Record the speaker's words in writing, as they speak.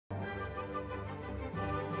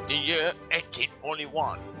The year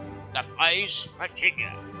 1841. The place,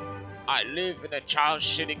 Virginia. I live in a Charles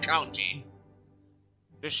City County.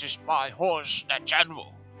 This is my horse, the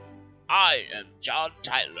General. I am John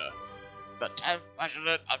Tyler, the 10th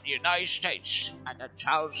President of the United States and the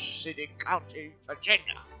Charles City County,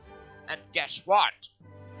 Virginia. And guess what?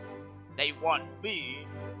 They want me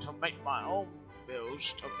to make my own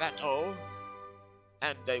bills to veto,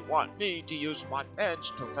 and they want me to use my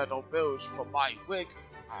pens to veto bills for my Whig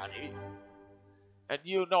party. And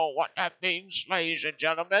you know what that means, ladies and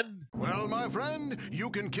gentlemen? Well, my friend, you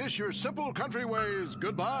can kiss your simple country ways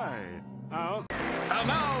goodbye. Oh? And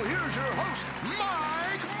now, here's your host,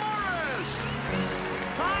 Mike Morris!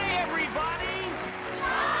 Hi, everybody!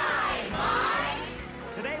 Hi,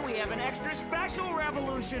 Mike! Today we have an extra special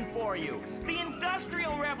revolution for you. The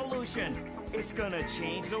Industrial Revolution. It's gonna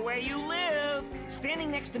change the way you live. Standing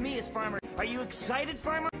next to me is Farmer. Are you excited,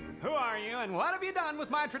 Farmer? Who are you, and what have you done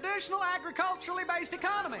with my traditional agriculturally based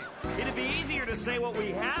economy? It'd be easier to say what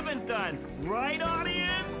we haven't done. Right,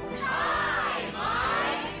 audience? Hi,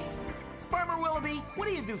 Mike! Farmer Willoughby, what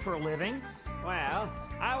do you do for a living? Well,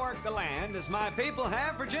 I work the land as my people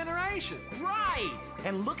have for generations. Right!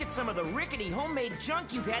 And look at some of the rickety homemade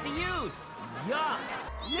junk you've had to use. Yuck!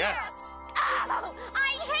 Yes! Oh,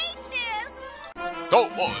 I hate this!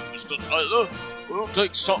 Don't worry, Mr. Tyler. We'll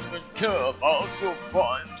take something care about. You'll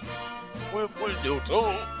find. We'll bring you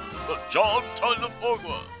to the John Tyler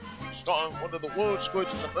program, starring one of the world's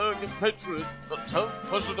greatest American patriots, the 10th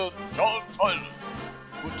President John Tyler,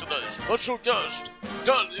 with today's special guest,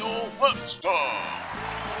 Daniel Webster.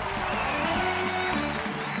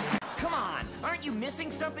 Come on, aren't you missing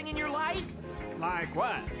something in your life? Like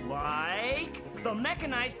what? Like the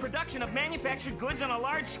mechanized production of manufactured goods on a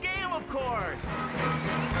large scale, of course.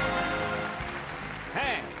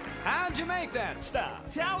 Hey, how'd you make that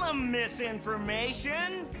stuff? Tell them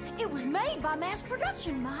misinformation. It was made by mass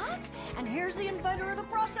production, Mike. And here's the inventor of the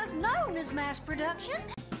process known as mass production.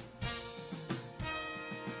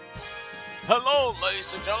 Hello,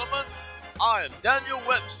 ladies and gentlemen. I am Daniel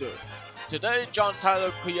Webster. Today, John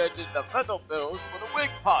Tyler created the veto bills for the Whig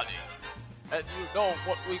Party. And you know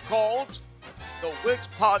what we called? The Whig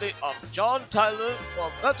Party of John Tyler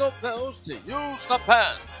for veto bills to use the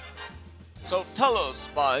pen. So tell us,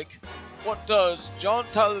 Mike, what does John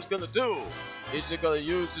Tyler's gonna do? Is he gonna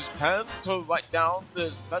use his pen to write down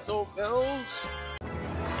his veto bills?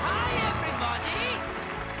 Hi, everybody.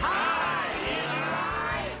 Hi,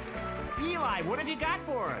 Eli. Eli, what have you got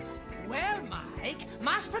for us? Well, Mike,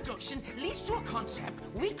 mass production leads to a concept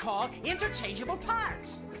we call interchangeable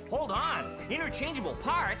parts. Hold on, interchangeable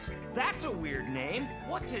parts? That's a weird name.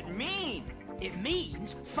 What's it mean? It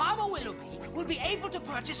means Farmer Willoughby will be able to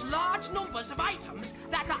purchase large numbers of items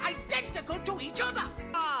that are identical to each other.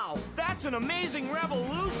 Wow, that's an amazing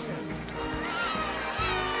revolution.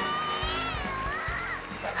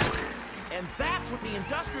 And that's what the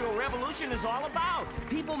Industrial Revolution is all about.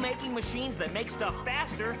 People making machines that make stuff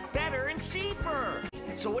faster, better, and cheaper.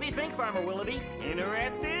 So what do you think, Farmer Willoughby?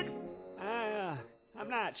 Interested? I'm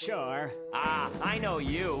not sure. Ah, I know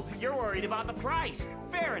you. You're worried about the price.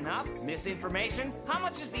 Fair enough. Misinformation. How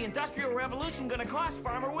much is the Industrial Revolution gonna cost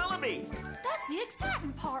Farmer Willoughby? That's the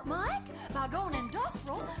exciting part, Mike. By going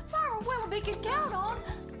industrial, Farmer Willoughby can count on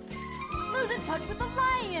losing touch with the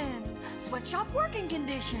land, sweatshop working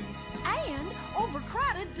conditions, and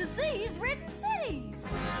overcrowded, disease-ridden cities.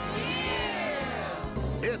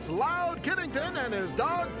 It's Loud Kiddington and his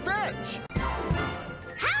dog Fetch.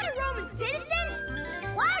 Howdy, Roman citizens!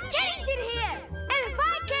 Loud Kiddington here! And if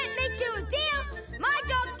I can't make you a deal, my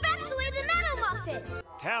dog Fetch will eat a metal muffin!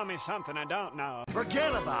 Tell me something I don't know.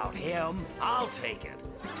 Forget about him. I'll take it.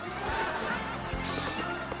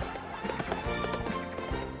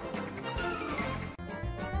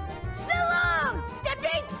 So long! The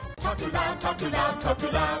beats! Talk too loud, talk too loud, talk too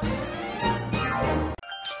loud.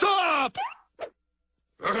 Stop!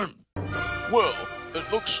 Well,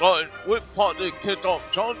 it looks like Whig Party kicked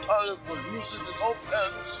off John Tyler for using his own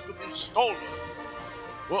pens to be stolen.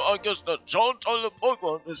 Well, I guess the John Tyler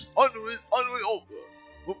program is finally over.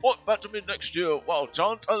 Report back to me next year while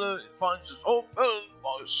John Tyler finds his own pen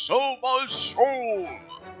by soul.